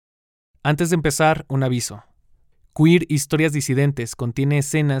Antes de empezar, un aviso. Queer Historias Disidentes contiene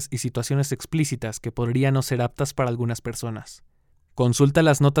escenas y situaciones explícitas que podrían no ser aptas para algunas personas. Consulta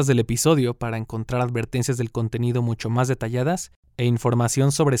las notas del episodio para encontrar advertencias del contenido mucho más detalladas e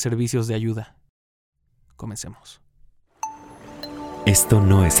información sobre servicios de ayuda. Comencemos. Esto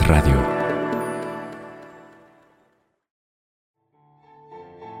no es radio.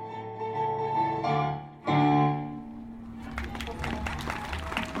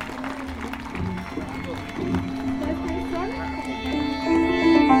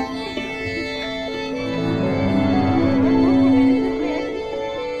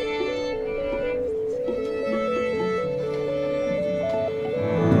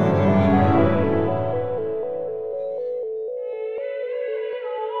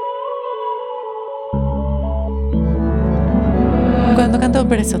 Cuando canto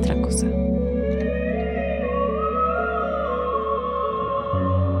ópera es otra cosa.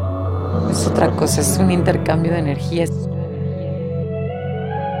 Es otra cosa, es un intercambio de energías.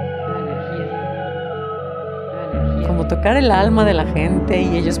 Como tocar el alma de la gente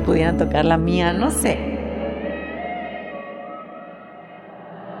y ellos pudieran tocar la mía, no sé.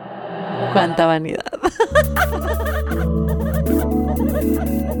 Cuánta vanidad.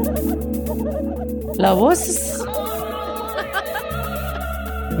 La voz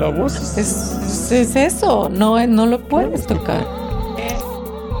es eso, no lo puedes tocar.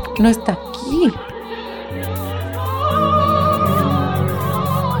 No está aquí.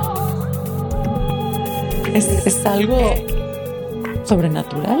 Es algo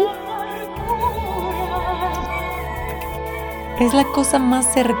sobrenatural. Es la cosa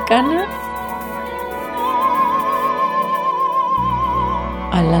más cercana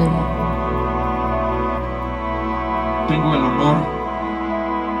al alma. Tengo el honor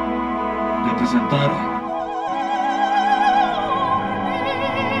de presentar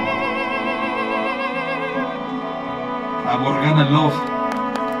a Morganna Love.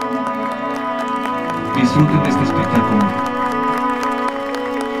 Disfruten de este espectáculo.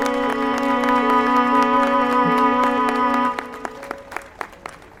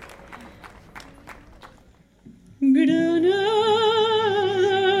 Granada,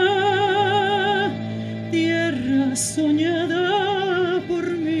 tierra soñada por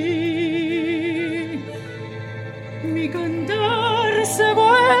mí, mi cantar se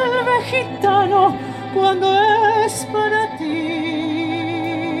vuelve gitano cuando es para ti.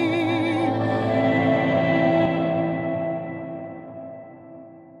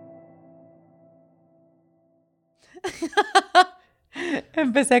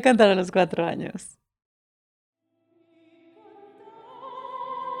 Empecé a cantar a los 4 años.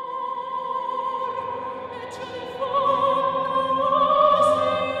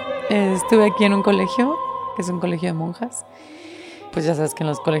 Estuve aquí en un colegio, que es un colegio de monjas. Pues ya sabes que en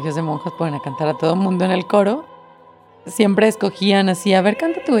los colegios de monjas ponen a cantar a todo el mundo en el coro. Siempre escogían así, a ver,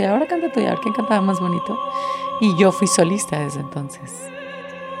 canta tú y ahora canta tú y a ver quién cantaba más bonito. Y yo fui solista desde entonces.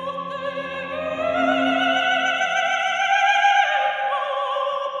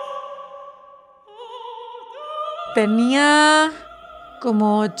 Tenía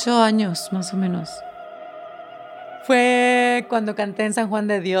como 8 años, más o menos. Fue cuando canté en San Juan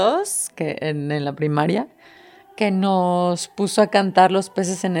de Dios, que en la primaria, que nos puso a cantar Los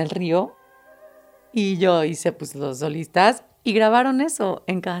peces en el río. Y yo hice pues los solistas y grabaron eso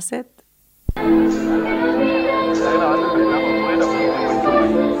en cassette.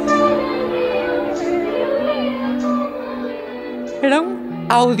 Era un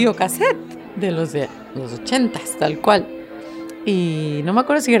audiocassette de los 80s, tal cual. Y no me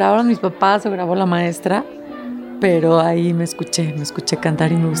acuerdo si grabaron mis papás o grabó la maestra, pero ahí me escuché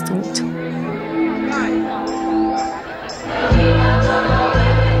cantar y me gustó mucho.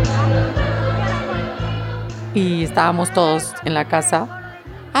 Y estábamos todos en la casa.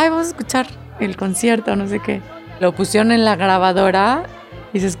 Ay, vamos a escuchar el concierto, no sé qué. Lo pusieron en la grabadora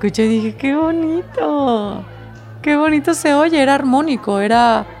y se escuchó y dije, ¡qué bonito! ¡Qué bonito se oye! Era armónico,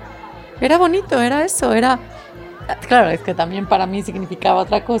 era bonito, era eso, era... Claro, es que también para mí significaba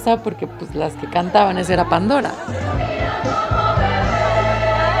otra cosa porque pues las que cantaban esa era Pandora.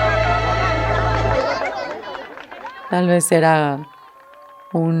 Tal vez era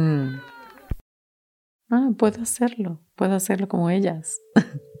un... puedo hacerlo como ellas.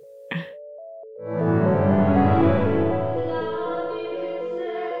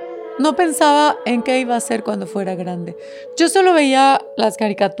 No pensaba en qué iba a hacer cuando fuera grande. Yo solo veía las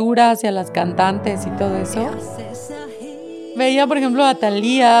caricaturas y a las cantantes y todo eso. Veía, por ejemplo, a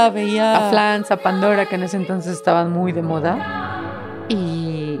Thalía, veía a Flans, a Pandora, que en ese entonces estaban muy de moda.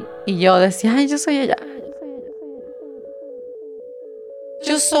 Y yo decía, ay, yo soy ella.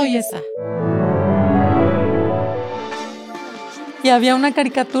 yo soy esa. Y había una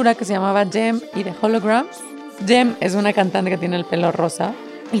caricatura que se llamaba Jem y The Holograms. Jem es una cantante que tiene el pelo rosa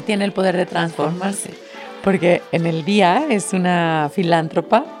y tiene el poder de transformarse, porque en el día es una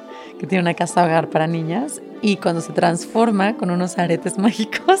filántropa que tiene una casa hogar para niñas, y cuando se transforma con unos aretes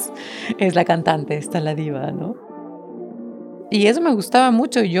mágicos es la cantante, está la diva, ¿no? Y eso me gustaba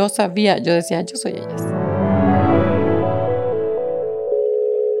mucho. Yo decía, yo soy ellas.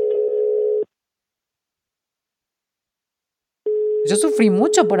 Yo sufrí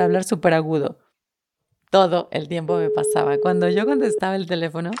mucho por hablar súper agudo. Todo el tiempo me pasaba. Cuando yo contestaba el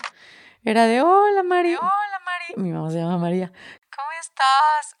teléfono, era de, hola Mari. Hola Mari. Mi mamá se llama María. ¿Cómo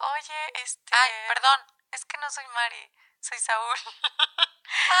estás? Oye, Ay, perdón, es que no soy Mari, soy Saúl.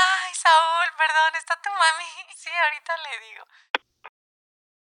 Ay, Saúl, perdón, ¿está tu mami? Sí, ahorita le digo.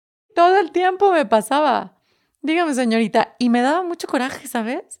 Todo el tiempo me pasaba. Dígame, señorita. Y me daba mucho coraje,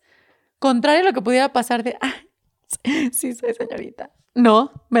 ¿sabes? Contrario a lo que pudiera pasar de, sí, soy señorita.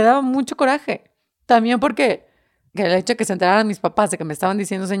 No, me daba mucho coraje. También porque el hecho de que se enteraran mis papás de que me estaban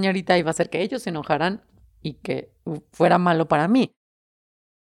diciendo señorita iba a hacer que ellos se enojaran y que fuera malo para mí.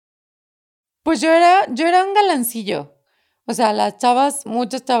 Pues yo era un galancillo. O sea,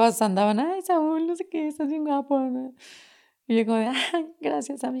 muchas chavas andaban, ay, Saúl, no sé qué, estás bien guapo, ¿no? Y yo como de, ay,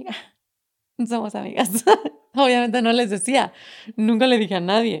 gracias, amiga. Somos amigas. Obviamente no les decía. Nunca le dije a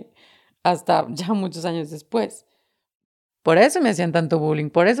nadie. Hasta ya muchos años después. Por eso me hacían tanto bullying.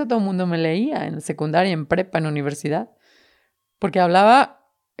 Por eso todo el mundo me leía en secundaria, en prepa, en universidad. Porque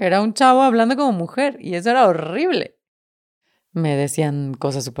era un chavo hablando como mujer. Y eso era horrible. Me decían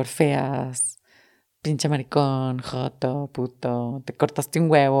cosas súper feas. Pinche maricón, joto, puto, te cortaste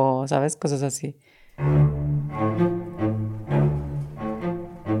un huevo, ¿sabes? Cosas así.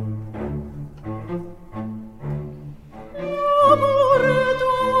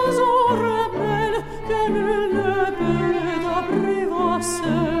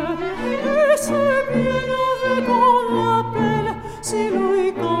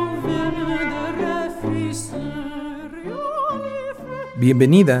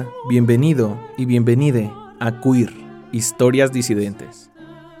 Bienvenida, bienvenido y bienvenide a Queer, Historias Disidentes.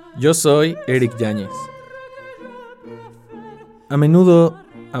 Yo soy Eric Yáñez. A menudo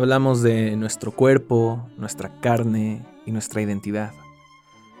hablamos de nuestro cuerpo, nuestra carne y nuestra identidad.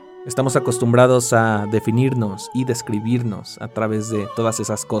 Estamos acostumbrados a definirnos y describirnos a través de todas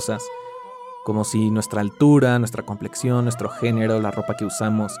esas cosas, como si nuestra altura, nuestra complexión, nuestro género, la ropa que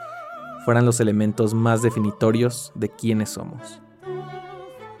usamos, fueran los elementos más definitorios de quiénes somos.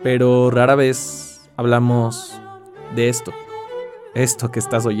 Pero rara vez hablamos de esto que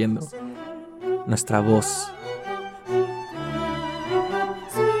estás oyendo, nuestra voz.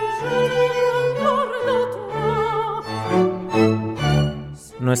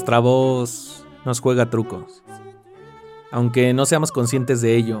 Nuestra voz nos juega trucos. Aunque no seamos conscientes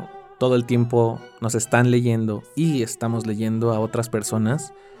de ello, todo el tiempo nos están leyendo y estamos leyendo a otras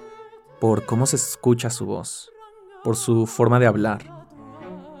personas por cómo se escucha su voz, por su forma de hablar.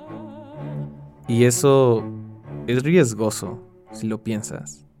 Y eso es riesgoso, si lo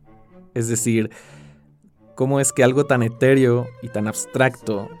piensas. Es decir, ¿cómo es que algo tan etéreo y tan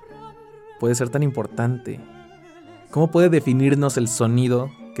abstracto puede ser tan importante? ¿Cómo puede definirnos el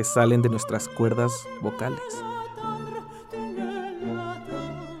sonido que salen de nuestras cuerdas vocales?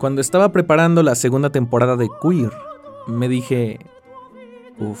 Cuando estaba preparando la segunda temporada de Queer, me dije,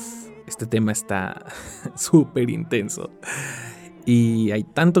 este tema está súper intenso. Y hay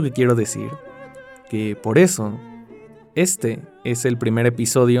tanto que quiero decir, que por eso, este es el primer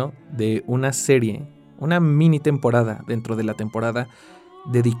episodio de una serie, una mini temporada dentro de la temporada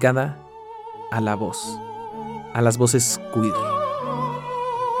dedicada a la voz, a las voces queer.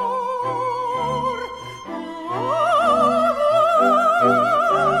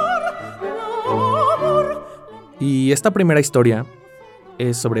 Y esta primera historia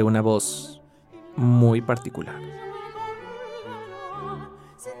es sobre una voz muy particular.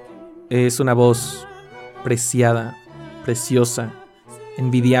 Es una voz preciada, preciosa,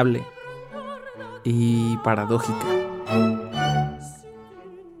 envidiable y paradójica.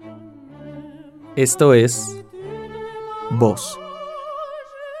 Esto es Voz,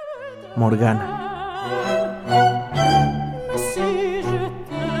 Morganna.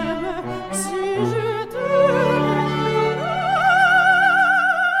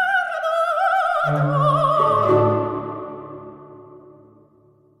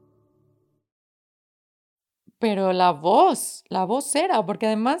 Pero la voz era, porque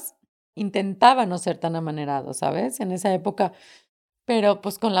además intentaba no ser tan amanerado, ¿sabes? En esa época, pero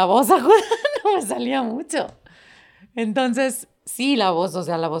pues con la voz aguda no me salía mucho. Entonces Sí, la voz, o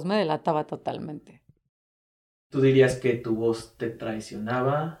sea, la voz me delataba totalmente. ¿Tú dirías que tu voz te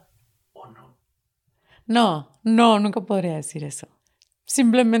traicionaba o no? No, nunca podría decir eso.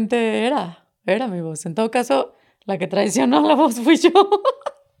 Simplemente era mi voz. En todo caso, la que traicionó la voz fui yo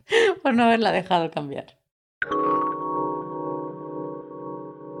por no haberla dejado cambiar.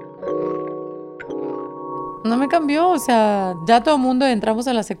 No me cambió, o sea, ya todo el mundo entramos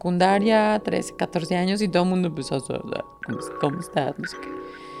a la secundaria, 13, 14 años, y todo el mundo empezó a saludar, ¿cómo estás? No sé qué.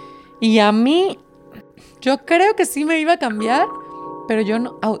 Y a mí, yo creo que sí me iba a cambiar, pero yo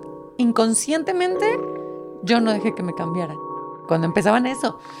no, inconscientemente, yo no dejé que me cambiara. Cuando empezaban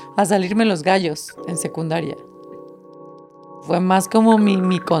eso, a salirme los gallos en secundaria, fue más como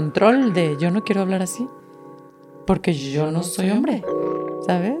mi control de yo no quiero hablar así, porque yo no soy hombre,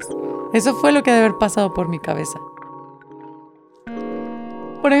 ¿sabes? Eso fue lo que debe haber pasado por mi cabeza.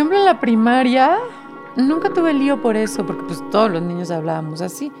 Por ejemplo, en la primaria nunca tuve lío por eso, porque pues todos los niños hablábamos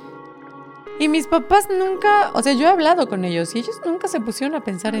así. Y mis papás nunca, o sea, yo he hablado con ellos y ellos nunca se pusieron a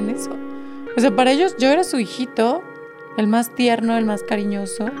pensar en eso. O sea, para ellos yo era su hijito, el más tierno, el más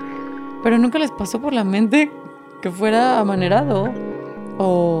cariñoso, pero nunca les pasó por la mente que fuera amanerado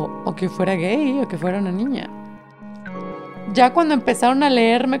o que fuera gay o que fuera una niña. Ya cuando empezaron a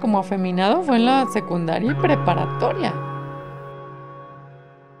leerme como afeminado fue en la secundaria y preparatoria,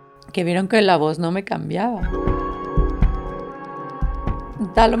 que vieron que la voz no me cambiaba.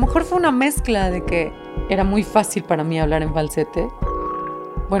 A lo mejor fue una mezcla de que era muy fácil para mí hablar en falsete.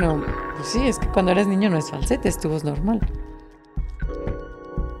 Bueno, pues sí, es que cuando eres niño no es falsete, es tu voz normal.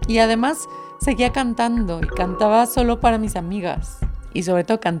 Y además seguía cantando y cantaba solo para mis amigas. Y sobre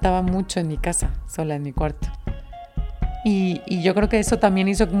todo cantaba mucho en mi casa, sola en mi cuarto. Y yo creo que eso también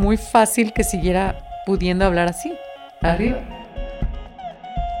hizo muy fácil que siguiera pudiendo hablar así, arriba.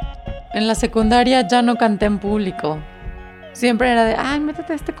 En la secundaria ya no canté en público. Siempre era de, ay,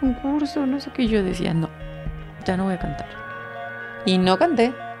 métete a este concurso, no sé qué. Y yo decía, no, ya no voy a cantar. Y no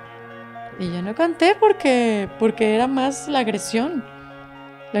canté. Y ya no canté porque era más la agresión.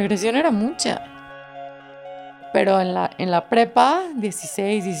 La agresión era mucha. Pero en la prepa,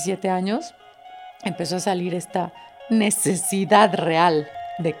 16, 17 años, empezó a salir esta necesidad real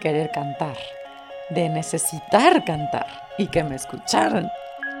de querer cantar, de necesitar cantar y que me escucharan.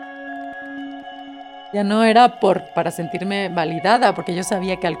 Ya no era para sentirme validada, porque yo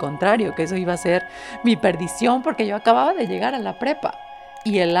sabía que al contrario, que eso iba a ser mi perdición, porque yo acababa de llegar a la prepa.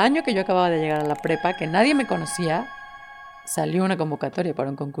 Y el año que yo acababa de llegar a la prepa, que nadie me conocía, salió una convocatoria para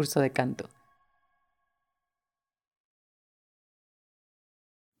un concurso de canto.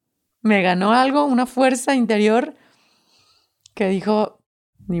 Me ganó algo, una fuerza interior que dijo,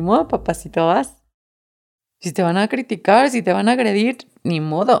 ni modo, papacito, vas. Si te van a criticar, si te van a agredir, ni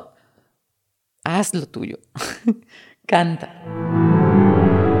modo. Haz lo tuyo. Canta.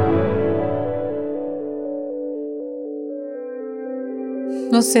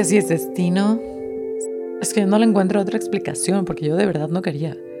 No sé si es destino. Es que no le encuentro otra explicación porque yo de verdad no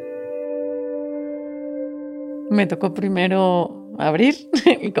quería. Me tocó primero abrir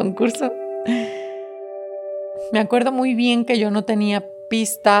el concurso. Me acuerdo muy bien que yo no tenía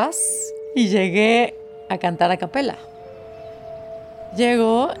pistas y llegué a cantar a capela.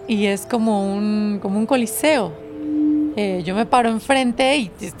 Llego y es como un coliseo. Yo me paro enfrente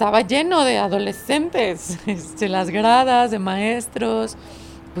y estaba lleno de adolescentes, las gradas, de maestros.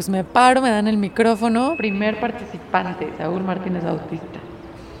 Pues me paro, me dan el micrófono. Primer participante, Saúl Martínez Bautista.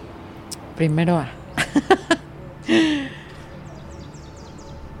 Primero A.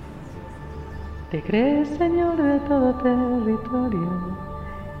 Te crees señor de todo territorio.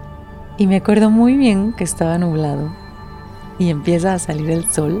 Y me acuerdo muy bien que estaba nublado y empieza a salir el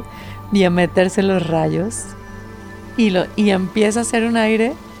sol y a meterse los rayos y empieza a hacer un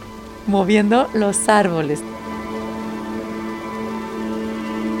aire moviendo los árboles.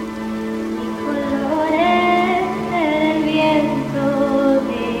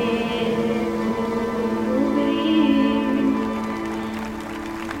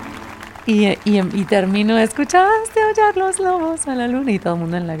 Y termino, escuchaste aullar los lobos a la luna y todo el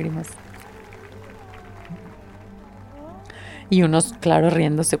mundo en lágrimas. Y unos, claro,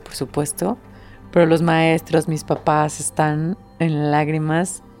 riéndose, por supuesto, pero los maestros, mis papás, están en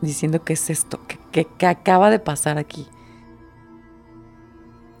lágrimas diciendo qué es esto, qué acaba de pasar aquí.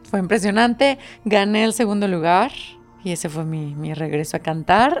 Fue impresionante, gané el segundo lugar y ese fue mi regreso a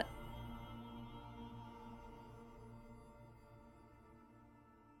cantar.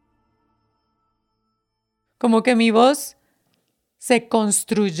 Como que mi voz se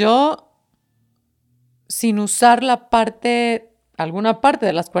construyó sin usar alguna parte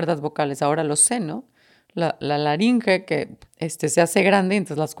de las cuerdas vocales. Ahora lo sé, ¿no? la laringe que se hace grande,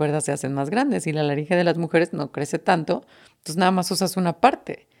 entonces las cuerdas se hacen más grandes y la laringe de las mujeres no crece tanto, entonces nada más usas una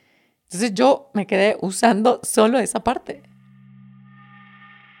parte. Entonces yo me quedé usando solo esa parte.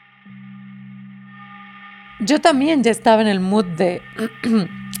 Yo también ya estaba en el mood de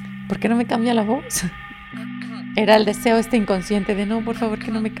 ¿por qué no me cambia la voz? Era el deseo inconsciente de no, por favor,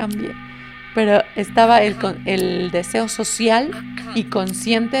 que no me cambie. Pero estaba el deseo social y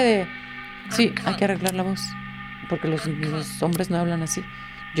consciente de sí, hay que arreglar la voz. Porque los hombres no hablan así.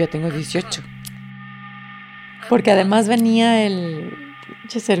 Yo tengo 18. Porque además venía el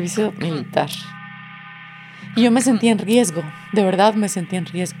servicio militar. Y yo me sentía en riesgo. De verdad me sentía en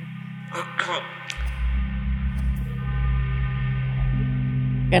riesgo.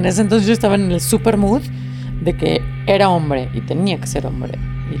 En ese entonces yo estaba en el super mood de que era hombre y tenía que ser hombre.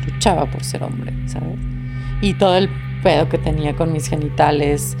 Y luchaba por ser hombre, ¿sabes? Y todo el pedo que tenía con mis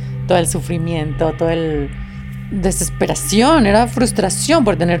genitales, todo el sufrimiento, todo el desesperación, era frustración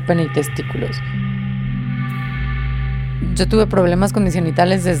por tener pene y testículos. Yo tuve problemas con mis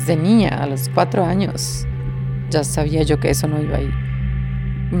genitales desde niña, a los 4 años. Ya sabía yo que eso no iba ahí.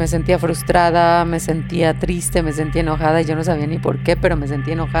 Me sentía frustrada, me sentía triste, me sentía enojada y yo no sabía ni por qué, pero me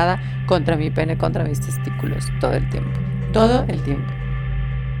sentía enojada contra mi pene, contra mis testículos, todo el tiempo. Todo el tiempo.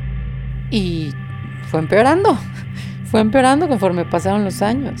 Y fue empeorando conforme pasaron los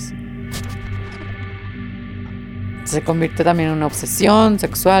años. Se convirtió también en una obsesión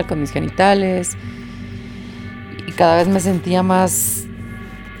sexual con mis genitales y cada vez me sentía más,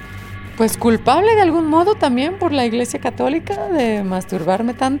 pues, culpable de algún modo también por la Iglesia Católica de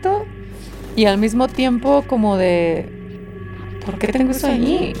masturbarme tanto y al mismo tiempo como de ¿por qué tengo eso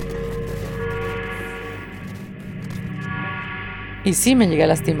ahí? Y sí, me llegué a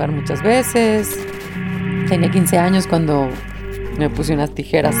lastimar muchas veces. Tenía 15 años cuando me puse unas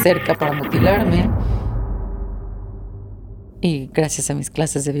tijeras cerca para mutilarme. Y gracias a mis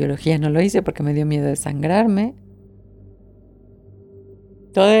clases de biología no lo hice porque me dio miedo de sangrarme.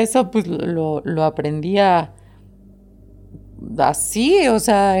 Todo eso pues lo aprendí así, o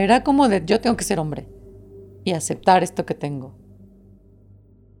sea, era como de yo tengo que ser hombre y aceptar esto que tengo.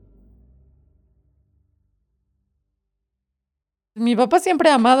 Mi papá siempre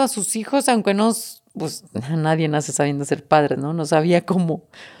ha amado a sus hijos, aunque no, pues nadie nace sabiendo ser padre, ¿no? No sabía cómo.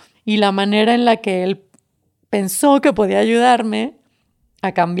 Y la manera en la que él pensó que podía ayudarme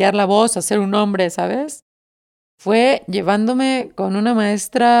a cambiar la voz, a ser un hombre, ¿sabes? Fue llevándome con una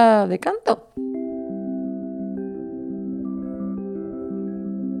maestra de canto.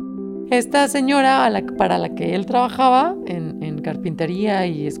 Esta señora para la que él trabajaba en carpintería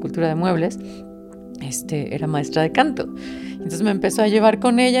y escultura de muebles, era maestra de canto. Entonces me empezó a llevar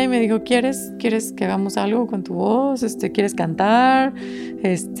con ella y me dijo, ¿quieres que hagamos algo con tu voz? ¿Quieres cantar?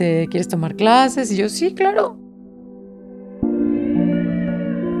 ¿Quieres tomar clases? Y yo, sí, claro.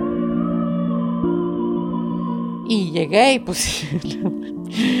 Y llegué y pues,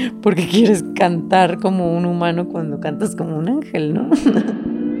 ¿por qué quieres cantar como un humano cuando cantas como un ángel, no?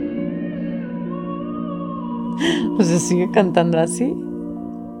 Pues sigue cantando así.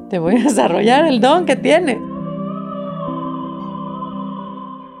 Te voy a desarrollar el don que tienes.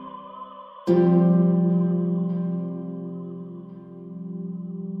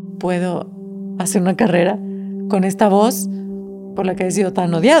 Puedo hacer una carrera con esta voz por la que he sido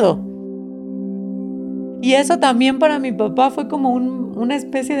tan odiado. Y eso también para mi papá fue como una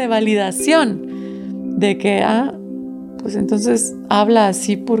especie de validación de que, pues entonces habla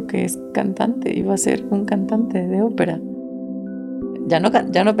así porque es cantante, iba a ser un cantante de ópera. Ya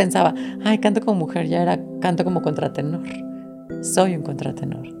no pensaba, canto como mujer, ya era canto como contratenor. Soy un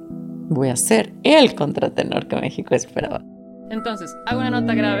contratenor. Voy a ser el contratenor que México esperaba. Entonces, hago una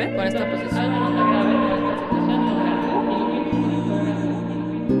nota grave con esta posición.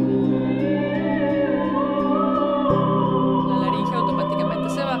 La laringe automáticamente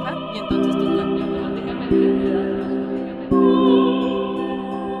se baja y entonces tú automáticamente le das más.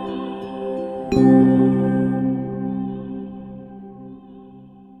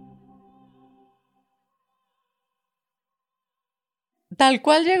 Tal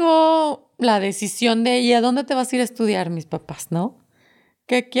cual llegó la decisión de ella, ¿dónde te vas a ir a estudiar, mis papás, no?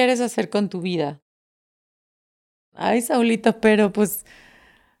 ¿Qué quieres hacer con tu vida? Ay, Saulito, pero pues,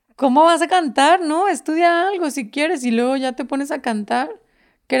 ¿cómo vas a cantar, no? Estudia algo si quieres y luego ya te pones a cantar.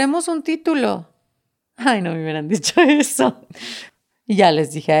 Queremos un título. Ay, no me hubieran dicho eso. Y ya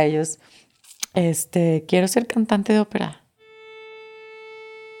les dije a ellos, quiero ser cantante de ópera.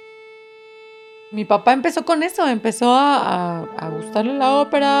 Mi papá empezó con eso, empezó a gustarle la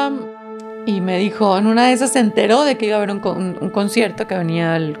ópera, Y me dijo, en una de esas se enteró de que iba a haber un concierto, que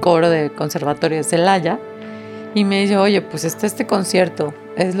venía el coro del Conservatorio de Celaya. Y me dice, oye, pues este concierto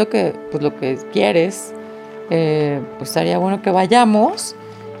es lo que quieres. Pues estaría bueno que vayamos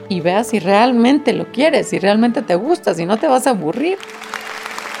y veas si realmente lo quieres, si realmente te gusta, si no te vas a aburrir.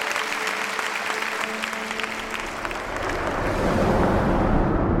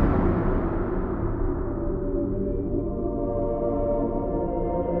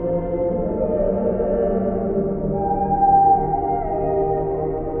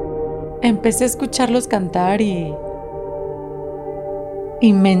 Empecé a escucharlos cantar y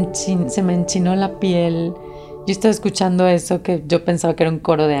se me enchinó la piel. Yo estaba escuchando eso que yo pensaba que era un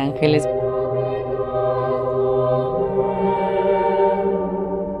coro de ángeles.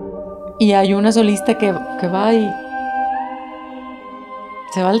 Y hay una solista que va y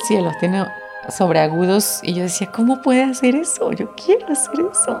se va al cielo, tiene sobreagudos. Y yo decía, ¿cómo puede hacer eso? Yo quiero hacer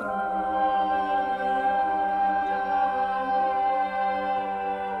eso.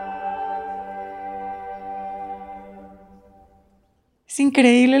 Es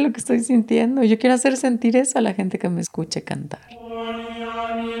increíble lo que estoy sintiendo. Yo quiero hacer sentir eso a la gente que me escuche cantar.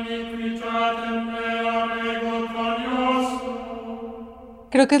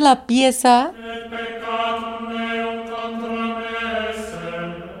 Creo que es la pieza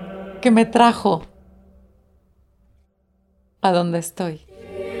que me trajo a donde estoy.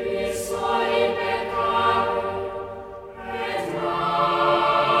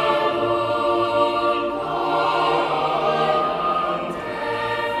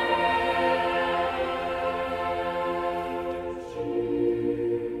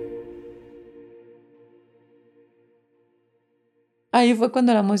 Ahí fue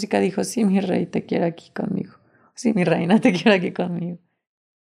cuando la música dijo, sí, mi rey te quiere aquí conmigo. Sí, mi reina te quiere aquí conmigo.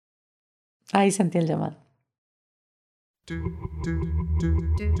 Ahí sentí el llamado.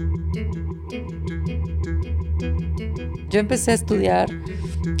 Yo empecé a estudiar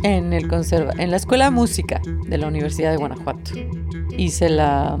en la Escuela de Música de la Universidad de Guanajuato. Hice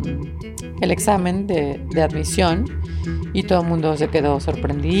el examen de admisión y todo el mundo se quedó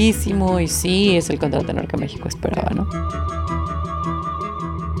sorprendidísimo y sí, es el contratenor que México esperaba, ¿no?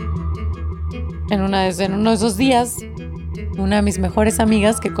 En uno de esos días, una de mis mejores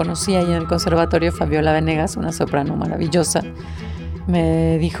amigas que conocí ahí en el conservatorio, Fabiola Venegas, una soprano maravillosa,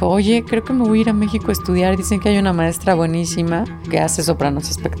 me dijo, oye, creo que me voy a ir a México a estudiar. Dicen que hay una maestra buenísima que hace sopranos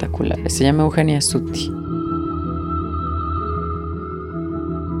espectaculares. Se llama Morganna Love.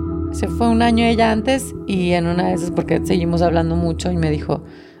 Se fue un año ella antes y en una de esas, porque seguimos hablando mucho, y me dijo,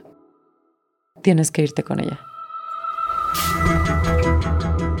 tienes que irte con ella.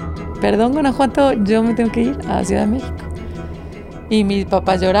 Perdón, Guanajuato, yo me tengo que ir a Ciudad de México. Y mis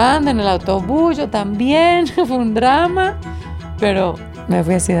papás llorando en el autobús, yo también, fue un drama, pero me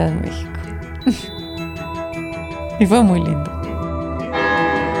fui a Ciudad de México. Y fue muy lindo.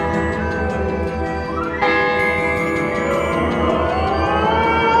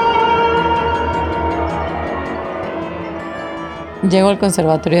 Llego al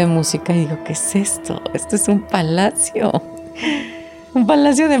Conservatorio de Música y digo, ¿qué es esto? Esto es un palacio. Un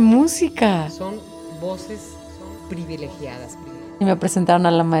palacio de música. Son voces privilegiadas. Y me presentaron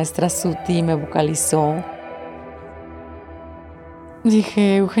a la maestra Suti y me vocalizó.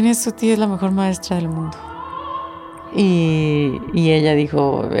 Dije, Eugenia Suti es la mejor maestra del mundo. Y ella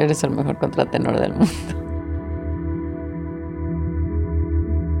dijo, eres el mejor contratenor del mundo.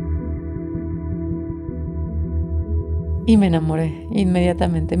 Y me enamoré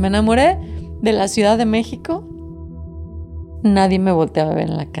inmediatamente. Me enamoré de la Ciudad de México. Nadie me volteaba a ver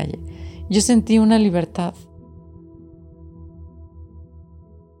en la calle. Yo sentí una libertad.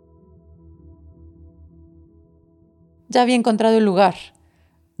 Ya había encontrado el lugar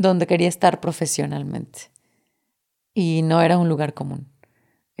donde quería estar profesionalmente. Y no era un lugar común.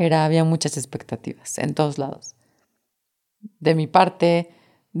 Había muchas expectativas en todos lados. De mi parte,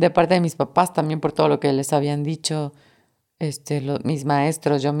 de parte de mis papás también por todo lo que les habían dicho, mis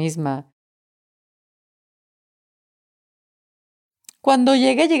maestros, yo misma. Cuando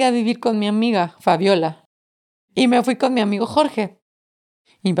llegué a vivir con mi amiga Fabiola y me fui con mi amigo Jorge.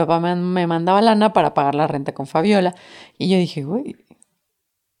 Y mi papá me mandaba lana para pagar la renta con Fabiola. Y yo dije, güey,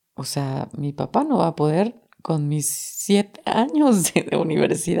 o sea, mi papá no va a poder con mis 7 años de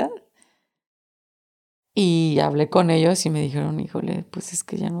universidad. Y hablé con ellos y me dijeron, híjole, pues es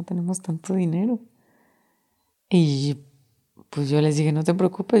que ya no tenemos tanto dinero. Y pues yo les dije, no te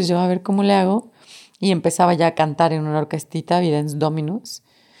preocupes, yo a ver cómo le hago. Y empezaba ya a cantar en una orquestita, Videns Dominus,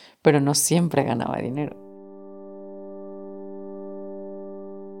 pero no siempre ganaba dinero.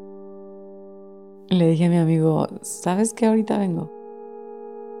 Le dije a mi amigo, ¿sabes qué? Ahorita vengo.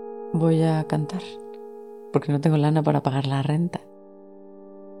 voy a cantar, porque no tengo lana para pagar la renta.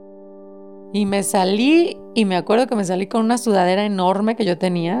 Y me salí, y me acuerdo que me salí con una sudadera enorme que yo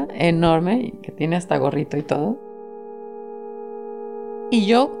tenía, enorme, que tiene hasta gorrito y todo. Y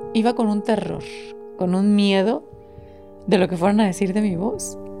yo iba con un terror, con un miedo de lo que fueran a decir de mi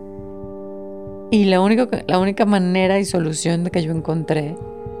voz. Y la única manera y solución que yo encontré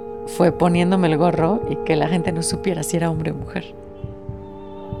fue poniéndome el gorro y que la gente no supiera si era hombre o mujer.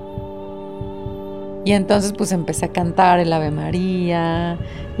 Y entonces pues empecé a cantar el Ave María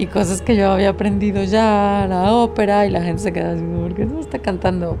y cosas que yo había aprendido ya, la ópera, y la gente se quedaba así, ¿por qué no está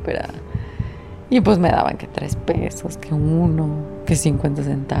cantando ópera? Y pues me daban que 3 pesos, que 1, que 50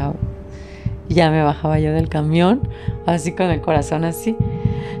 centavos. Y ya me bajaba yo del camión, así con el corazón así,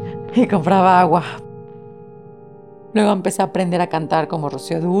 y compraba agua. Luego empecé a aprender a cantar como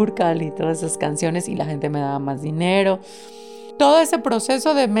Rocío Dúrcal y todas esas canciones, y la gente me daba más dinero. Todo ese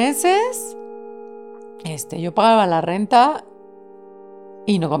proceso de meses, yo pagaba la renta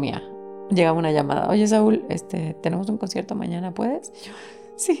y no comía. Llegaba una llamada, oye Saúl, tenemos un concierto mañana, ¿puedes? Y yo,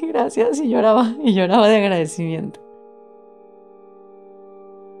 sí, gracias, y lloraba de agradecimiento.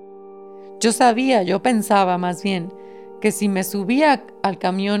 Yo pensaba más bien que si me subía al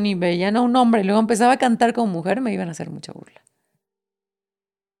camión y veían a un hombre y luego empezaba a cantar como mujer, me iban a hacer mucha burla.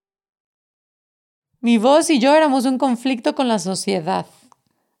 Mi voz y yo éramos un conflicto con la sociedad,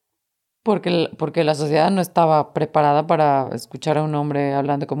 porque la sociedad no estaba preparada para escuchar a un hombre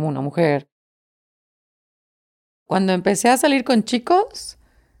hablando como una mujer. Cuando empecé a salir con chicos,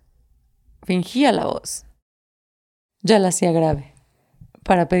 fingía la voz. Ya la hacía grave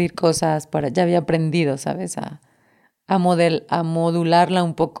para pedir cosas, ya había aprendido, ¿sabes? A modularla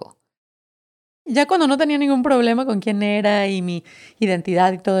un poco. Ya cuando no tenía ningún problema con quién era y mi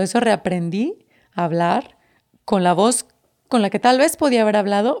identidad y todo eso, reaprendí a hablar con la voz con la que tal vez podía haber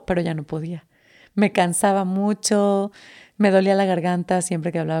hablado, pero ya no podía. Me cansaba mucho, me dolía la garganta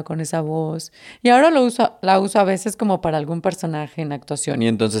siempre que hablaba con esa voz. Y ahora la uso a veces como para algún personaje en actuación. Y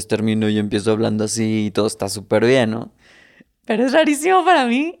entonces termino y empiezo hablando así y todo está súper bien, ¿no? Pero es rarísimo para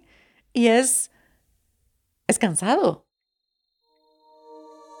mí y es cansado.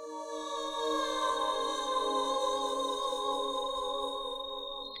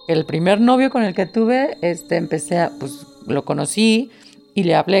 El primer novio con el que tuve, pues lo conocí y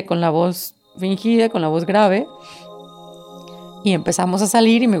le hablé con la voz fingida, con la voz grave, y empezamos a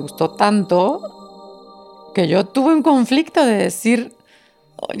salir y me gustó tanto que yo tuve un conflicto de decir,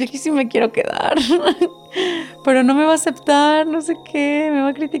 oye, aquí sí me quiero quedar, pero no me va a aceptar, no sé qué, me va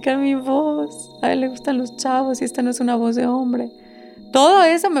a criticar mi voz, a él le gustan los chavos y esta no es una voz de hombre. Todo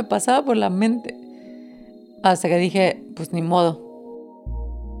eso me pasaba por la mente, hasta que dije, pues ni modo.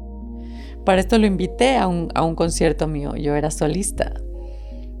 Para esto lo invité a un concierto mío. Yo era solista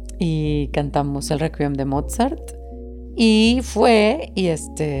y cantamos el Requiem de Mozart. Y fue,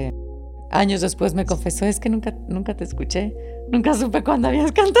 años después me confesó, es que nunca te escuché. Nunca supe cuándo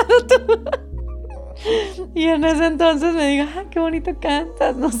habías cantado tú. Y en ese entonces me dijo, qué bonito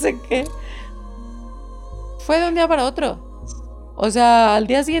cantas, no sé qué. Fue de un día para otro. O sea, al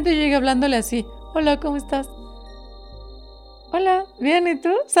día siguiente yo llegué hablándole así. Hola, ¿cómo estás? Hola, bien, ¿y tú?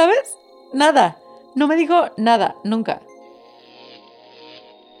 ¿Sabes? Nada, no me dijo nada, nunca.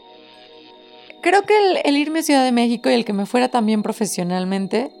 Creo que el irme a Ciudad de México y el que me fuera también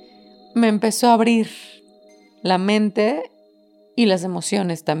profesionalmente me empezó a abrir la mente y las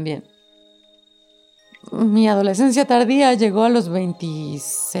emociones también. Mi adolescencia tardía llegó a los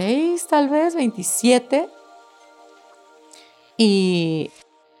 26, tal vez, 27. Y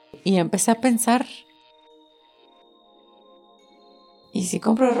empecé a pensar, ¿y si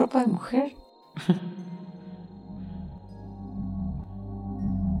compro ropa de mujer?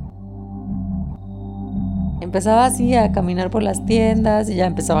 Empezaba así a caminar por las tiendas y ya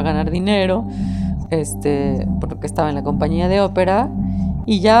empezaba a ganar dinero, porque estaba en la compañía de ópera,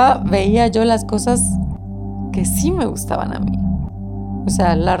 y ya veía yo las cosas que sí me gustaban a mí. O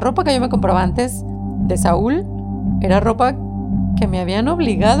sea, la ropa que yo me compraba antes de Saúl era ropa que me habían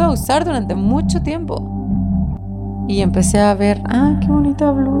obligado a usar durante mucho tiempo. Y empecé a ver, qué bonita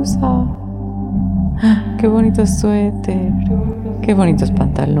blusa, qué bonito suéter, qué bonitos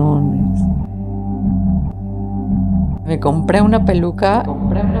pantalones. Me compré una peluca.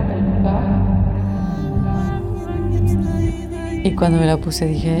 Y cuando me la puse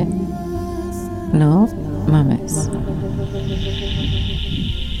dije, no mames.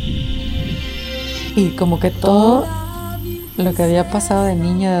 Y como que todo lo que había pasado de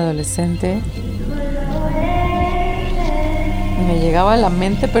niña, de adolescente, me llegaba a la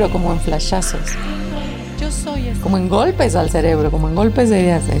mente, pero como en flashazos. Yo como en golpes al cerebro, como en golpes de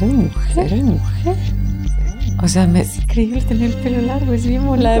ideas. ¿Eres mujer? ¿Eres mujer? O sea, es increíble tener el pelo largo, es bien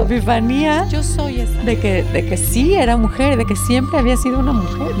bonito. La epifanía de que sí era mujer, de que siempre había sido una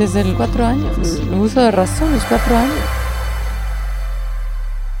mujer desde los 4 años. El uso de razón, los 4 años.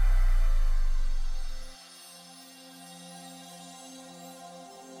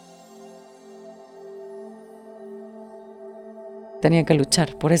 Tenía que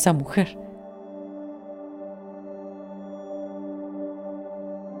luchar por esa mujer.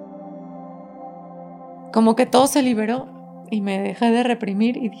 Como que todo se liberó y me dejé de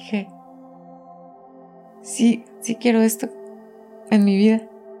reprimir y dije, sí quiero esto en mi vida.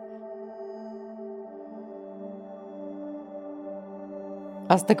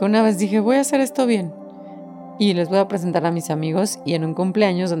 Hasta que una vez dije, voy a hacer esto bien y les voy a presentar a mis amigos, y en un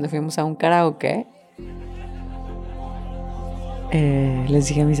cumpleaños donde fuimos a un karaoke, les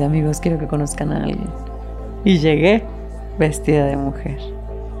dije a mis amigos, quiero que conozcan a alguien. Y llegué vestida de mujer.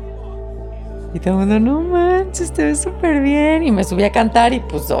 Y todo el mundo, no manches, te ves súper bien. Y me subí a cantar y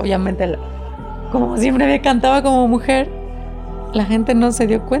pues obviamente, como siempre me cantaba como mujer, la gente no se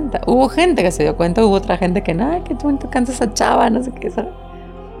dio cuenta. Hubo gente que se dio cuenta, hubo otra gente que, nada, que tú cantas a chava, no sé qué, ¿sabes?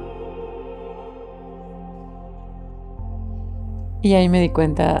 Y ahí me di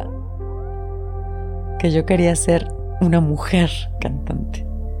cuenta que yo quería ser una mujer cantante.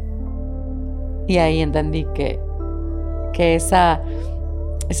 Y ahí entendí que esa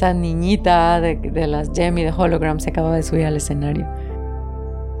niñita de las Jamie de Hologram se acababa de subir al escenario.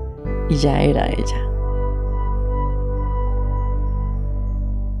 Y ya era ella.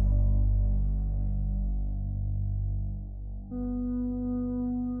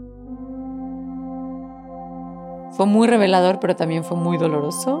 Fue muy revelador, pero también fue muy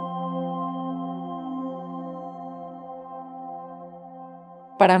doloroso.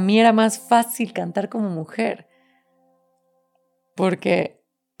 Para mí era más fácil cantar como mujer, porque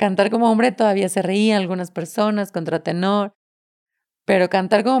cantar como hombre todavía se reían algunas personas, contratenor, pero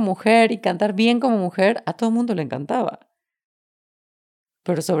cantar como mujer y cantar bien como mujer, a todo el mundo le encantaba.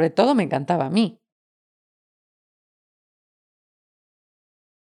 Pero sobre todo me encantaba a mí.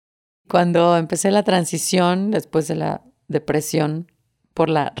 Cuando empecé la transición, después de la depresión por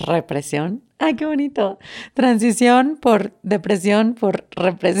la represión, ¡ay, qué bonito! Transición por depresión por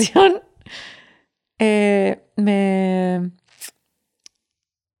represión.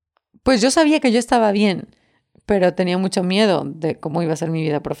 Pues yo sabía que yo estaba bien, pero tenía mucho miedo de cómo iba a ser mi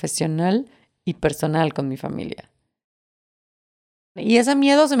vida profesional y personal con mi familia. Y ese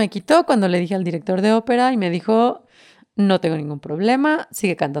miedo se me quitó cuando le dije al director de ópera y me dijo, no tengo ningún problema,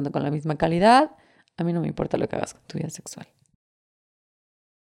 sigue cantando con la misma calidad, a mí no me importa lo que hagas con tu vida sexual.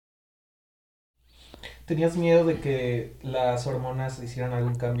 ¿Tenías miedo de que las hormonas hicieran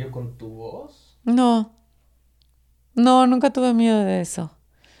algún cambio con tu voz? No, nunca tuve miedo de eso.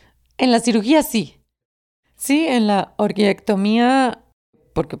 En la cirugía sí. Sí, en la orquiectomía,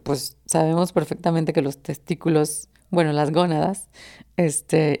 porque pues sabemos perfectamente que los testículos, bueno, las gónadas,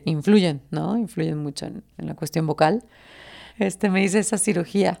 influyen, ¿no? Influyen mucho en la cuestión vocal. Me hice esa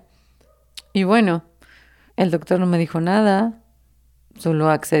cirugía. Y bueno, el doctor no me dijo nada, solo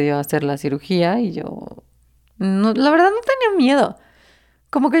accedió a hacer la cirugía y yo, no, la verdad no tenía miedo.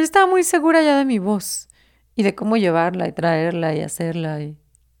 Como que yo estaba muy segura ya de mi voz y de cómo llevarla y traerla y hacerla, y,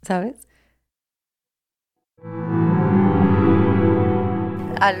 ¿sabes?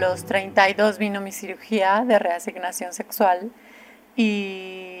 A los 32 vino mi cirugía de reasignación sexual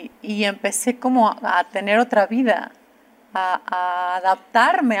y empecé como a tener otra vida, a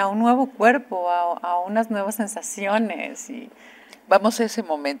adaptarme a un nuevo cuerpo, a unas nuevas sensaciones. Vamos a ese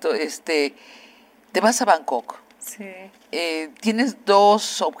momento, te vas a Bangkok. Sí. Tienes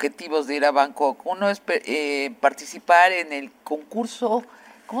 2 objetivos de ir a Bangkok. Uno es participar en el concurso,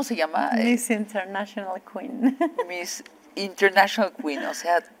 ¿cómo se llama? Miss International Queen. Miss International Queen, o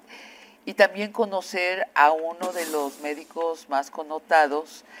sea, y también conocer a uno de los médicos más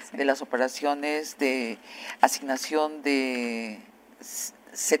connotados de las operaciones de asignación de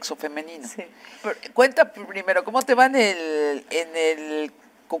sexo femenino. Sí. Cuenta primero, ¿cómo te va en el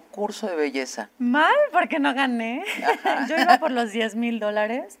concurso de belleza? Mal, porque no gané. Ajá. Yo iba por los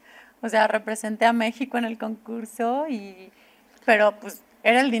 $10,000, o sea, representé a México en el concurso, pero pues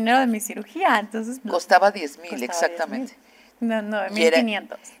era el dinero de mi cirugía, entonces... Costaba 10,000, exactamente. 10,000. No,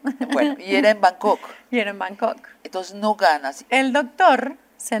 1,500. Bueno, y era en Bangkok. Y era en Bangkok. Entonces no ganas. El doctor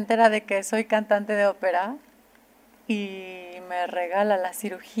se entera de que soy cantante de ópera y me regala la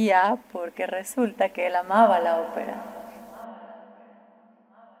cirugía porque resulta que él amaba la ópera.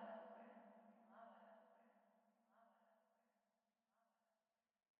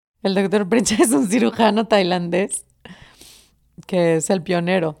 El doctor Precha es un cirujano tailandés que es el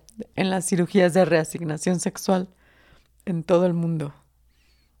pionero en las cirugías de reasignación sexual en todo el mundo.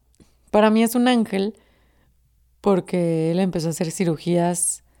 Para mí es un ángel porque él empezó a hacer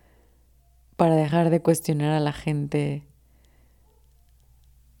cirugías para dejar de cuestionar a la gente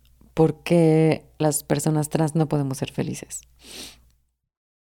por qué las personas trans no podemos ser felices.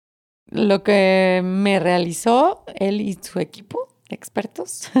 Lo que me realizó él y su equipo de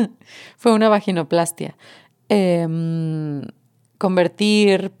expertos fue una vaginoplastia.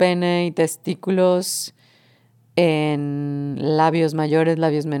 Convertir pene y testículos en labios mayores,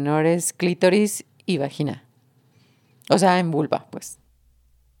 labios menores, clítoris y vagina. O sea, en vulva, pues.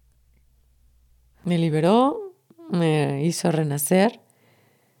 Me liberó, me hizo renacer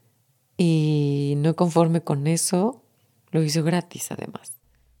y no conforme con eso, lo hizo gratis además.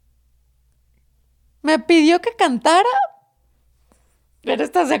 Me pidió que cantara, pero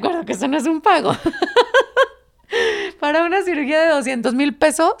 ¿estás de acuerdo que eso no es un pago? Para una cirugía de 200,000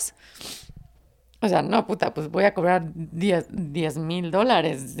 pesos. O sea, no, puta, pues voy a cobrar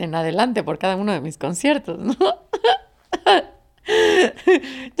 $10,000 en adelante por cada uno de mis conciertos, ¿no?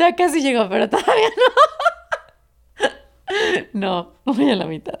 Ya casi llegó, pero todavía no. No, voy a la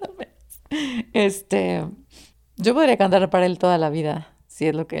mitad apenas. Yo podría cantar para él toda la vida, si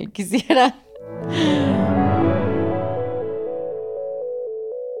es lo que él quisiera.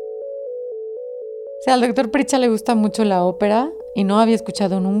 O sea, al doctor Pritcha le gusta mucho la ópera y no había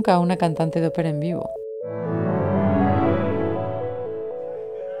escuchado nunca a una cantante de ópera en vivo.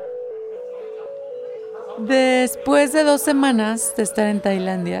 Después de 2 semanas de estar en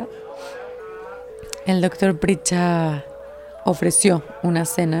Tailandia, el doctor Pritcha ofreció una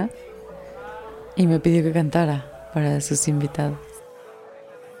cena y me pidió que cantara para sus invitados.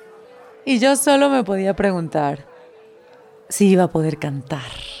 Y yo solo me podía preguntar si iba a poder cantar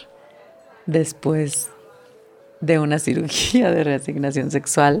después de una cirugía de reasignación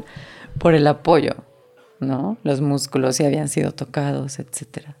sexual por el apoyo, ¿no? Los músculos ya habían sido tocados,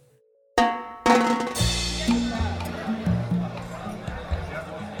 etc.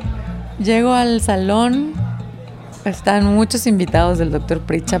 Llego al salón, están muchos invitados del doctor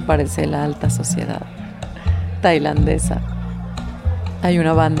Pritcha, parece la alta sociedad tailandesa. Hay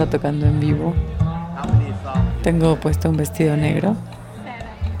una banda tocando en vivo. Tengo puesto un vestido negro.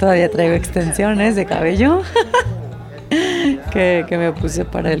 Todavía traigo extensiones de cabello que me puse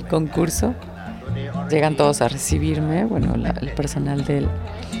para el concurso. Llegan todos a recibirme, bueno, el personal de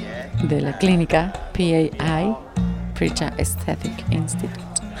la clínica PAI, Pritcha Aesthetic Institute.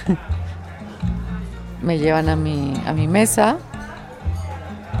 Me llevan a mi mesa.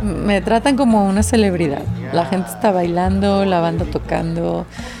 Me tratan como una celebridad. La gente está bailando, la banda tocando.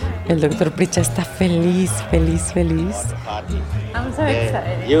 El doctor Pritcha está feliz, feliz, feliz. I'm so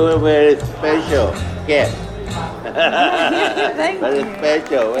excited. You are very special guest. Thank Very you.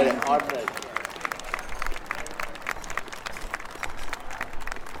 special, very honored.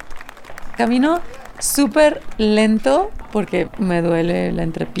 Camino súper lento porque me duele la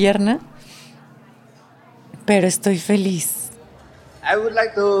entrepierna, pero estoy feliz. I would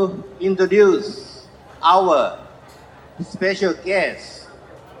like to introduce our special guest.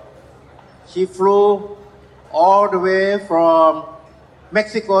 She flew all the way from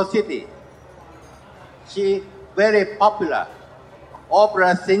Mexico City. She very popular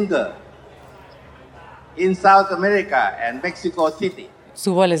opera singer in South America and Mexico City.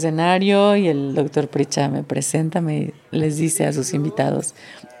 Subo al escenario y el doctor Pritcha me presenta, les dice a sus invitados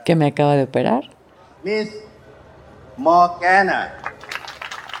que me acaba de operar. Miss Morganna.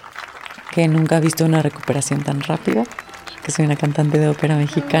 Que nunca ha visto una recuperación tan rápida, que soy una cantante de ópera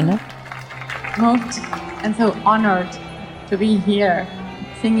mexicana. Moved and so honored to be here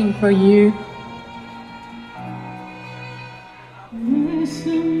singing for you.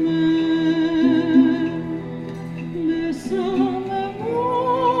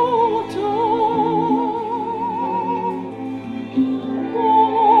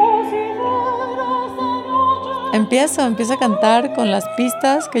 Empiezo a cantar con las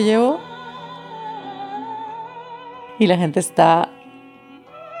pistas que llevo y la gente está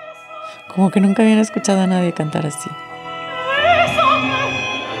como que nunca habían escuchado a nadie cantar así.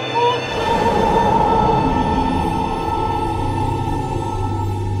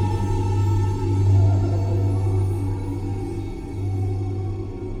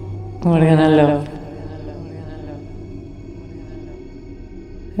 Morganna Love.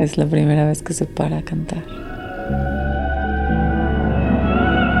 Es la primera vez que se para a cantar.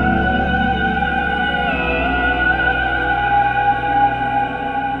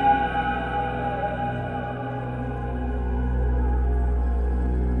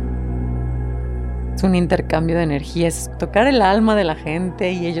 Es un intercambio de energías, tocar el alma de la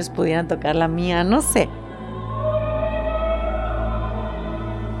gente y ellos pudieran tocar la mía, no sé.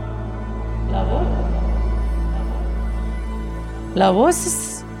 La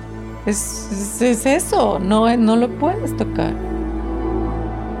voz es eso, no lo puedes tocar.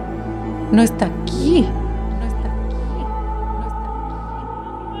 No está aquí.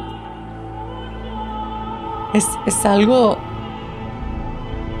 Es algo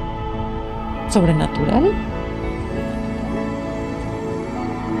sobrenatural.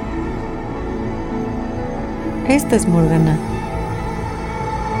 Esta es Morganna.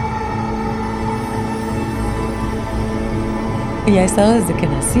 Y ha estado desde que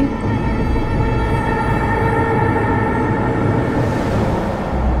nací.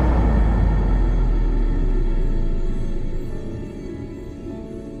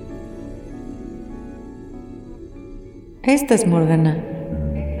 Esta es Morganna.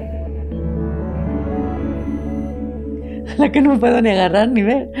 La que no puedo ni agarrar ni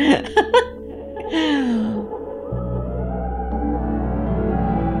ver.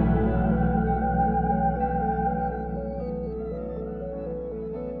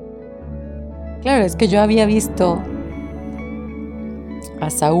 Claro, es que yo había visto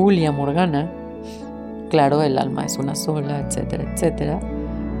a Saúl y a Morganna. Claro, el alma es una sola, etcétera, etcétera.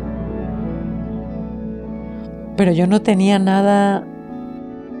 Pero yo no tenía nada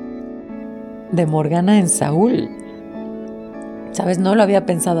de Morganna en Saúl. ¿Sabes? No lo había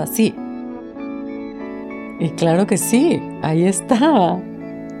pensado así. Y claro que sí, ahí estaba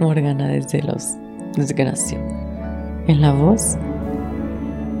Morganna desde que nació. En la voz.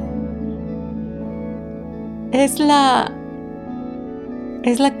 Es la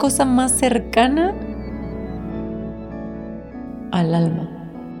cosa más cercana al alma.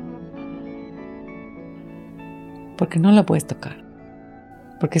 Porque no la puedes tocar.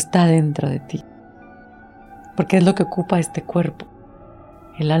 Porque está dentro de ti. Porque es lo que ocupa este cuerpo.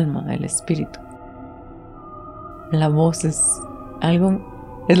 El alma, el espíritu. La voz es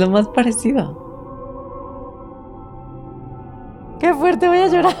lo más parecido. ¡Qué fuerte! Voy a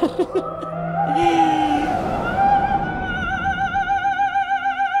llorar.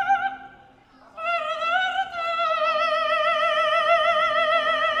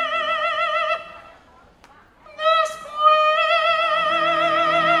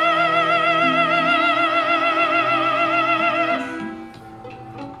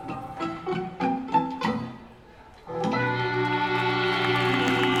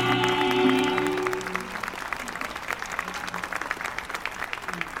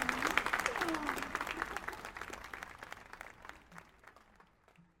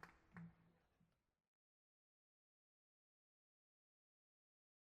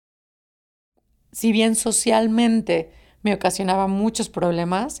 Si bien socialmente me ocasionaba muchos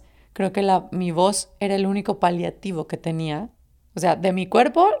problemas, creo que mi voz era el único paliativo que tenía. O sea, de mi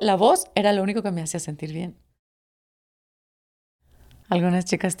cuerpo, la voz era lo único que me hacía sentir bien. Algunas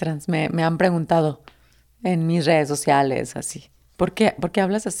chicas trans me han preguntado en mis redes sociales, así, ¿por qué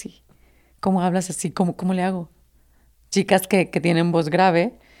hablas así? ¿Cómo hablas así? ¿Cómo le hago? Chicas que tienen voz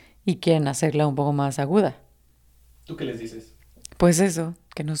grave y quieren hacerla un poco más aguda. ¿Tú qué les dices? Pues eso,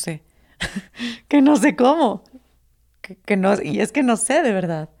 que no sé. Que no sé cómo. Que no, y es que no sé de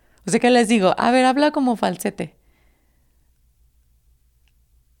verdad. O sea que les digo, a ver, habla como falsete.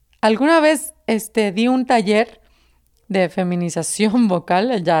 Alguna vez di un taller de feminización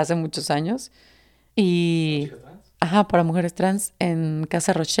vocal, ya hace muchos años. Y ¿Chicas trans? ajá, para mujeres trans en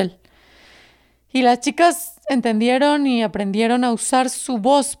Casa Rochelle. Y las chicas entendieron y aprendieron a usar su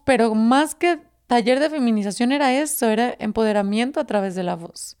voz, pero más que taller de feminización era eso, era empoderamiento a través de la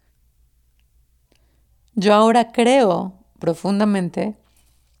voz. Yo ahora creo profundamente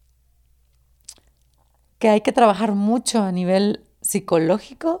que hay que trabajar mucho a nivel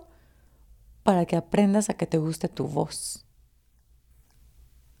psicológico para que aprendas a que te guste tu voz.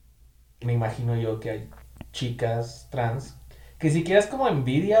 Me imagino yo que hay chicas trans que siquiera es como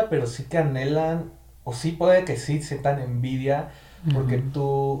envidia, pero sí que anhelan, o sí puede que sí sientan envidia, porque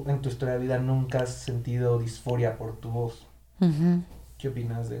tú en tu historia de vida nunca has sentido disforia por tu voz. ¿Qué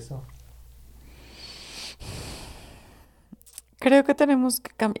opinas de eso? Creo que tenemos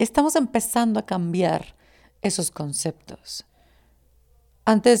que estamos empezando a cambiar esos conceptos.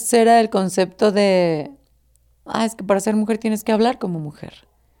 Antes era el concepto de, es que para ser mujer tienes que hablar como mujer.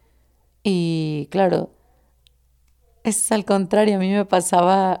 Y claro, es al contrario, a mí me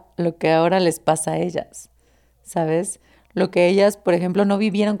pasaba lo que ahora les pasa a ellas, ¿sabes? Lo que ellas, por ejemplo, no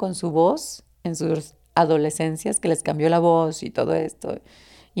vivieron con su voz en sus adolescencias, que les cambió la voz y todo esto,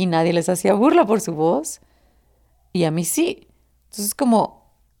 y nadie les hacía burla por su voz, y a mí sí. Entonces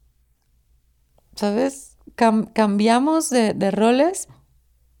como, ¿sabes? Cambiamos de roles.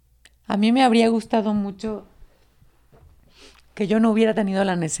 A mí me habría gustado mucho que yo no hubiera tenido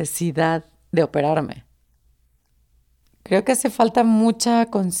la necesidad de operarme. Creo que hace falta mucha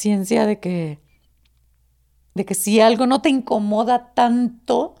conciencia de que si algo no te incomoda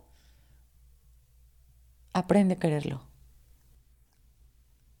tanto, aprende a quererlo.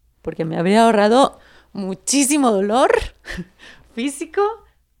 Porque me habría ahorrado muchísimo dolor físico.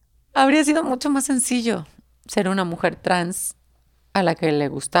 Habría sido mucho más sencillo ser una mujer trans a la que le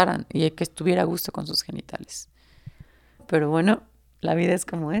gustaran y que estuviera a gusto con sus genitales. Pero bueno, la vida es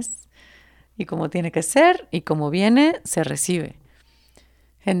como es y como tiene que ser y como viene, se recibe.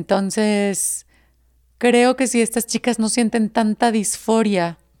 Entonces, creo que si estas chicas no sienten tanta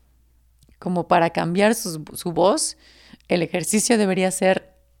disforia como para cambiar su voz, el ejercicio debería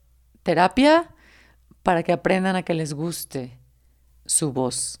ser terapia para que aprendan a que les guste su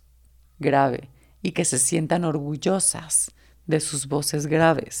voz grave y que se sientan orgullosas de sus voces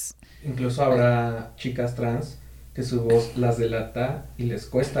graves. Incluso habrá chicas trans que su voz las delata y les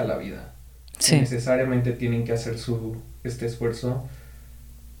cuesta la vida. Sí. Que necesariamente tienen que hacer este esfuerzo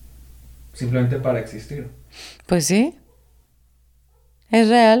simplemente para existir. Pues sí, es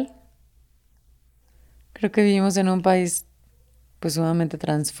real. Creo que vivimos en un país pues sumamente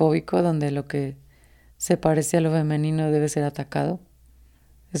transfóbico donde lo que se parece a lo femenino debe ser atacado.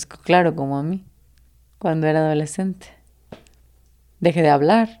 Es claro, como a mí, cuando era adolescente. Dejé de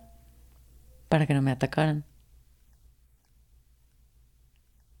hablar para que no me atacaran.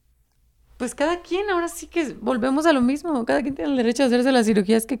 Pues cada quien, ahora sí que volvemos a lo mismo. Cada quien tiene el derecho a hacerse las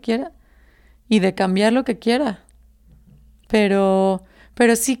cirugías que quiera y de cambiar lo que quiera. Pero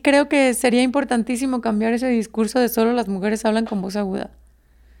sí creo que sería importantísimo cambiar ese discurso de solo las mujeres hablan con voz aguda.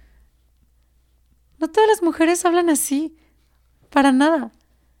 No todas las mujeres hablan así, para nada.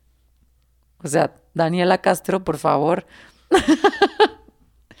 O sea, Daniela Castro, por favor.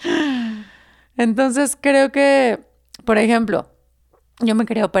 Entonces creo que, por ejemplo, yo me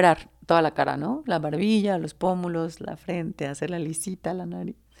quería operar toda la cara, ¿no? La barbilla, los pómulos, la frente, hacer la lisita, la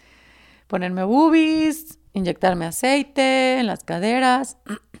nariz. Ponerme boobies, inyectarme aceite en las caderas.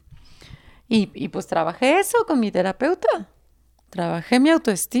 Y pues trabajé eso con mi terapeuta. Trabajé mi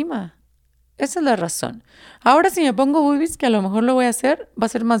autoestima. Esa es la razón. Ahora si me pongo boobies, que a lo mejor lo voy a hacer, va a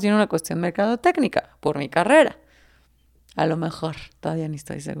ser más bien una cuestión mercadotécnica, por mi carrera. A lo mejor, todavía ni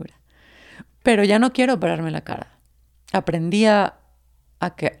estoy segura. Pero ya no quiero operarme la cara. Aprendí a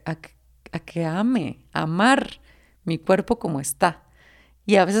amar mi cuerpo como está.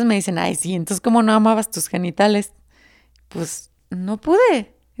 Y a veces me dicen, ay, sí, entonces ¿cómo no amabas tus genitales? Pues no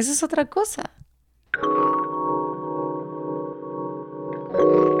pude. Eso es otra cosa.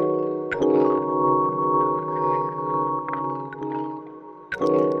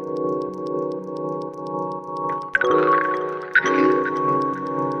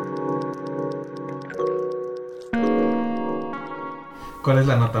 ¿Cuál es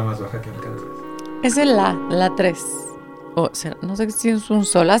la nota más baja que alcanzas? Es el la 3. O sea, no sé si es un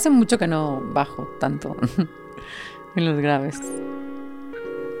sol. Hace mucho que no bajo tanto en los graves.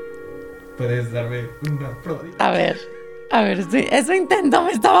 ¿Puedes darme una probadita? A ver, sí, eso intento,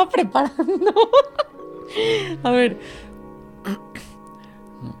 me estaba preparando. A ver.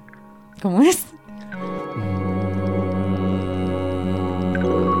 ¿Cómo es?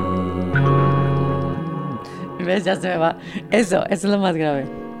 ¿Ves? Ya se me va. Eso es lo más grave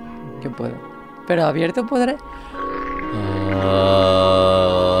que puedo. Pero abierto podré.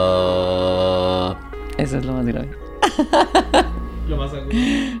 Eso es lo más grave. Lo más agudo.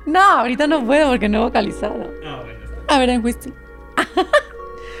 No, ahorita no puedo porque no he vocalizado. Ah, bueno, está. A ver, en whistle.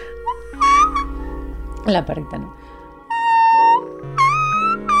 La perrita no.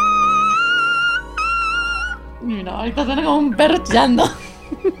 Mira, ahorita suena como un perro chillando.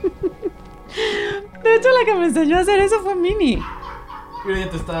 De hecho, la que me enseñó a hacer eso fue Mini. Mira, ya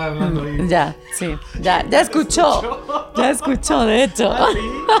te estaba hablando ahí. Ya, sí. Ya escuchó. Ya escuchó, de hecho. ¿Ah, sí?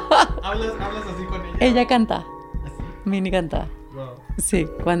 ¿Hablas así con ella? Ella canta. ¿Así? Mini canta. Wow. Sí,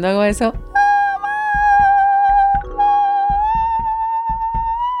 cuando hago eso.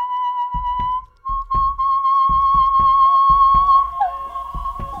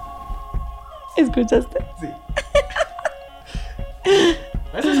 ¿Escuchaste? Sí.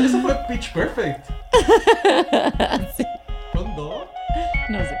 Eso fue Pitch Perfect. Sí. ¿Con do?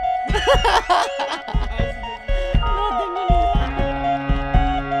 No sé. Ah, sí, sí. No tengo ni idea.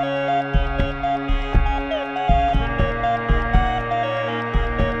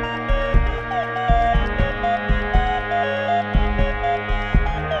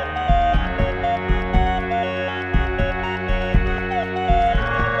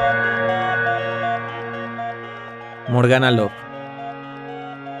 Morganna Love.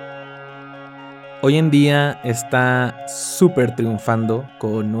 Hoy en día está súper triunfando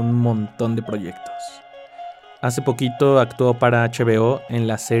con un montón de proyectos. Hace poquito actuó para HBO en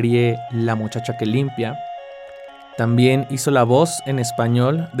la serie La muchacha que limpia. También hizo la voz en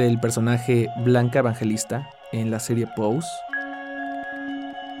español del personaje Blanca Evangelista en la serie Pose.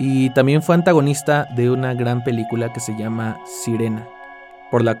 Y también fue antagonista de una gran película que se llama Sirena,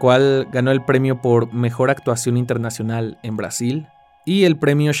 por la cual ganó el premio por Mejor Actuación Internacional en Brasil y el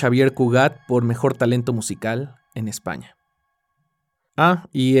premio Xavier Cugat por Mejor Talento Musical en España.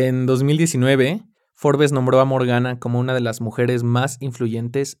 Y en 2019, Forbes nombró a Morganna como una de las mujeres más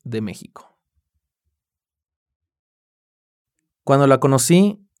influyentes de México. Cuando la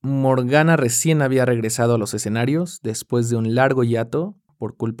conocí, Morganna recién había regresado a los escenarios después de un largo hiato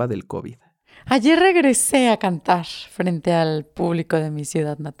por culpa del COVID. Ayer regresé a cantar frente al público de mi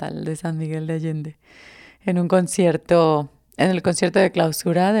ciudad natal, de San Miguel de Allende, en el concierto de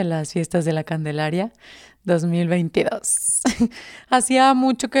clausura de las Fiestas de la Candelaria 2022. Hacía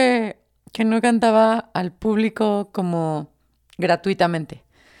mucho que no cantaba al público como gratuitamente.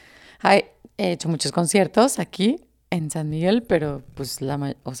 He hecho muchos conciertos aquí en San Miguel, pero pues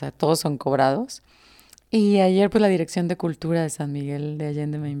todos son cobrados. Y ayer pues la Dirección de Cultura de San Miguel de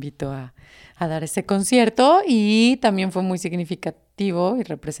Allende me invitó a dar ese concierto y también fue muy significativo y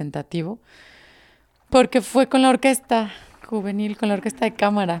representativo porque fue con la orquesta juvenil, con la orquesta de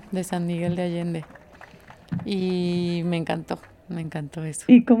cámara de San Miguel de Allende y me encantó eso.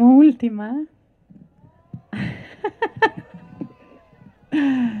 Y como última,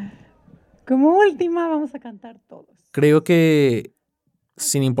 vamos a cantar todos. Creo que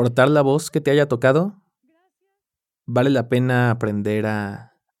sin importar la voz que te haya tocado, vale la pena aprender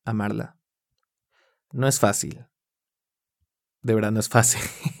a amarla. No es fácil. De verdad no es fácil.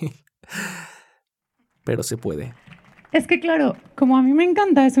 Pero se puede. Es que claro, como a mí me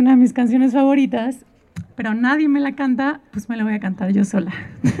encanta, es una de mis canciones favoritas, pero nadie me la canta, pues me la voy a cantar yo sola.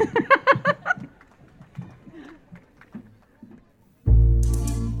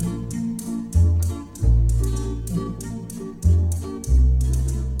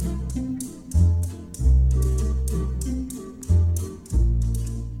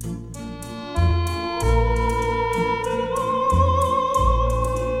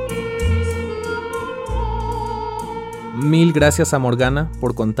 Mil gracias a Morganna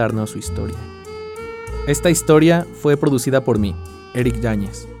por contarnos su historia. Esta historia fue producida por mí, Eric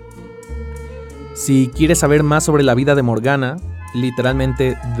Yáñez. Si quieres saber más sobre la vida de Morganna,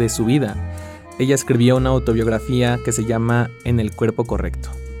 literalmente de su vida, ella escribió una autobiografía que se llama En el cuerpo correcto.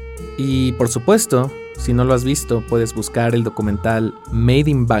 Y por supuesto, si no lo has visto, puedes buscar el documental Made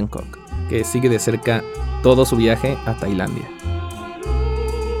in Bangkok, que sigue de cerca todo su viaje a Tailandia.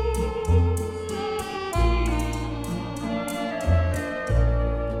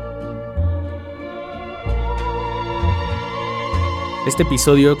 Este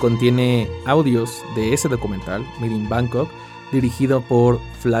episodio contiene audios de ese documental, Made in Bangkok, dirigido por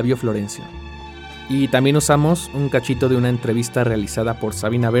Flavio Florencio. Y también usamos un cachito de una entrevista realizada por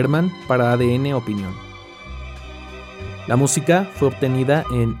Sabina Berman para ADN Opinión. La música fue obtenida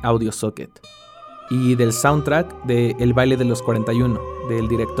en Audio Socket y del soundtrack de El baile de los 41, del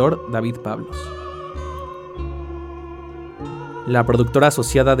director David Pablos. La productora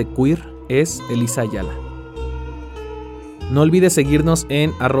asociada de Queer es Elisa Ayala. No olvides seguirnos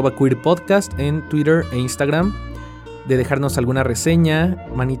en @queerpodcast en Twitter e Instagram, de dejarnos alguna reseña,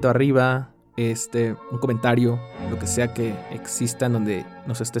 manito arriba, un comentario, lo que sea que exista en donde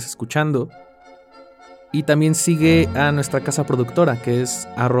nos estés escuchando. Y también sigue a nuestra casa productora, que es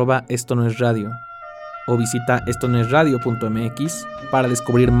 @estonoesradio, o visita estonoesradio.mx para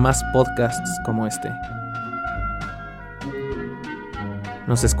descubrir más podcasts como este.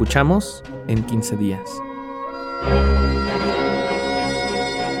 Nos escuchamos en 15 días.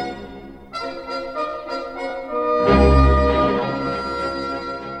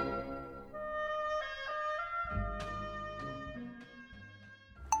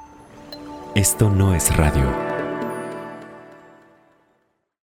 Esto no es radio.